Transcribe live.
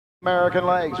American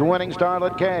Legs, Winning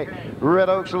Starlet K, Red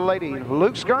Oaks Lady,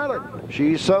 Luke Scarlett,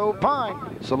 She's So Pine,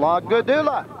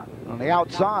 Salagadula on the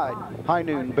outside, High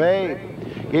Noon Babe.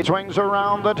 He swings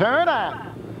around the turn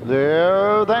and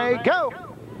there they go.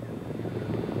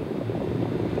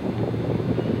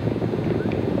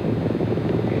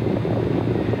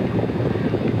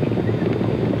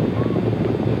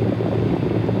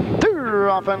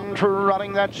 Off and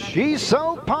trotting that She's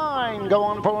So Pine,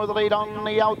 going for the lead on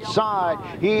the outside.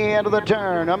 He into the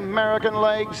turn, American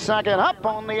Legs second, up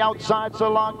on the outside,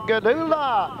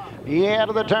 Salagadula. He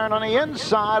into the turn on the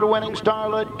inside, Winning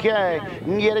Starlet K,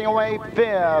 getting away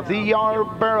fifth, the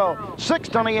Yarborough,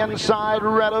 sixth on the inside,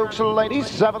 Red Oaks Lady,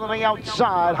 seventh on the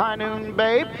outside, High Noon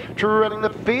Babe, treading the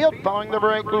field, following the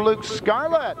break, Luke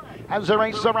Scarlett. As they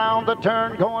race around the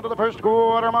turn, going to the first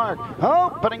quarter mark.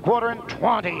 Opening quarter in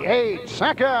 28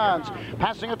 seconds.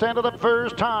 Passing at the end of the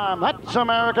first time. That's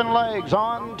American Legs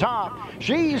on top.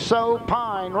 She's So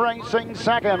Pine racing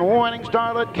second. Winning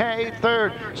Starlet K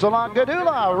third.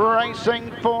 Salagadula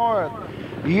racing fourth.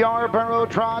 Yarborough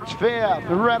Trot's fifth.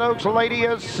 Red Oaks Lady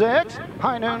is sixth.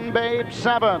 High Noon Babe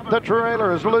seventh. The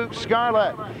trailer is Luke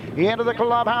Scarlett. Into the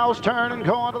clubhouse turn and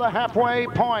going to the halfway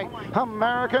point.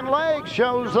 American Legs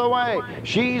shows the way.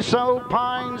 She's So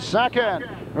Pine second.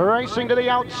 Racing to the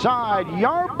outside,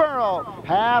 Yarborough,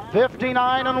 half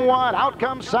 59 and 1. Out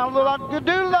comes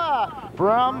Salagadula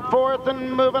from fourth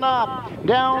and moving up.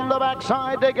 Down the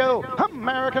backside they go.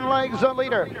 American Legs the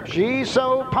leader. She's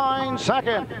So Pine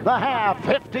second. The half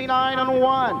 59 and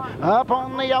 1. Up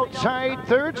on the outside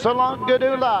third,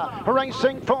 Salagadula.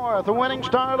 Racing fourth, Winning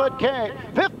Starlet K.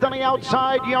 Fifth on the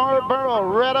outside,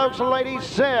 Yarborough. Red Oaks Lady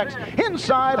sixth.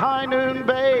 Inside, High Noon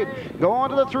Babe.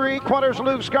 Going to the three quarters,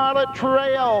 Luke Scarlett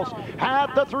trails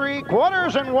at the three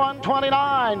quarters in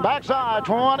 1:29. Backside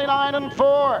 29 and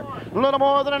 4. A little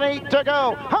more than an 8 to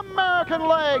go. American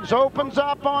Legs opens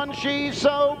up on She's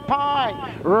So Pine.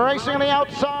 Racing on the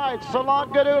outside,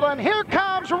 Salagadula, and here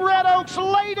comes Red Oaks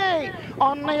Lady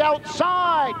on the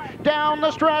outside. Down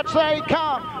the stretch they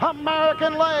come.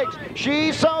 American Legs,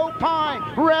 She's So Pine,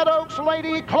 Red Oaks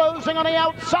Lady closing on the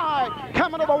outside.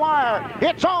 Coming to the wire.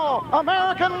 It's all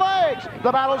American Legs.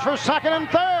 The battle's for second and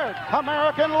third.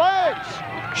 American Legs,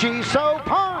 She's So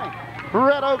Pine.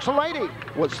 Red Oaks Lady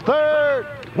was third.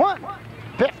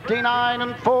 1:59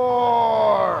 and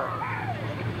 4.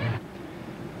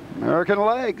 American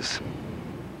Legs,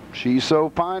 She's So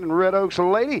Pine, and Red Oaks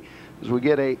Lady as we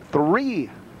get a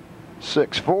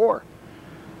 3-6-4.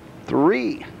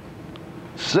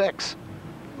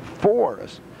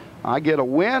 3-6-4. I get a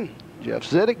win. Jeff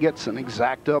Ziddick gets an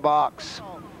exacta box.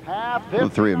 The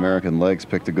three American Legs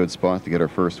picked a good spot to get our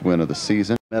first win of the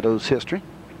season. Meadows history,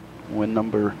 win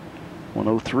number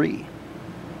 103.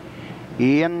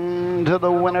 Into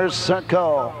the winner's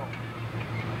circle.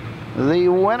 The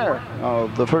winner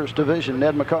of the first division,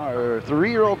 Ned McCarr,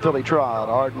 3-year-old filly Trot,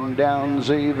 Arden Downs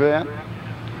event.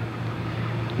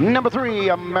 Number 3,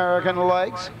 American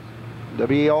Legs.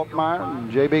 W. Altmeyer,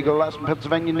 J.B. Gillespie,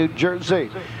 Pennsylvania, New Jersey.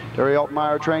 Terry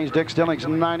Altmeyer trains Dick Stillings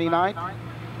 99th.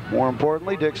 More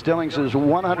importantly, Dick Stillings'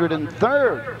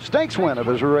 103rd stakes win of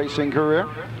his racing career.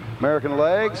 American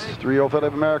Legs, 3-year-old filly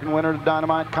American winner,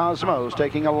 Dynamite Cosmos,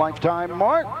 taking a lifetime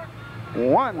mark.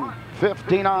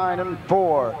 1:59 and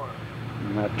 4.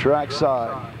 And that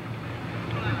trackside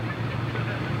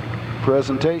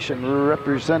presentation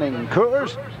representing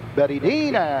Coors, Betty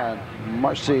Dean and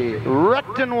Marcy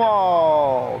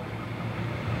Rechtenwald.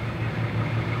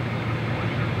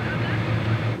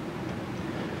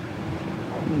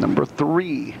 Number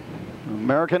 3,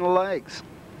 American Legs,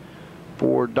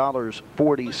 $4.40,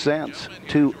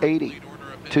 $2.80,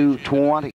 $2.20.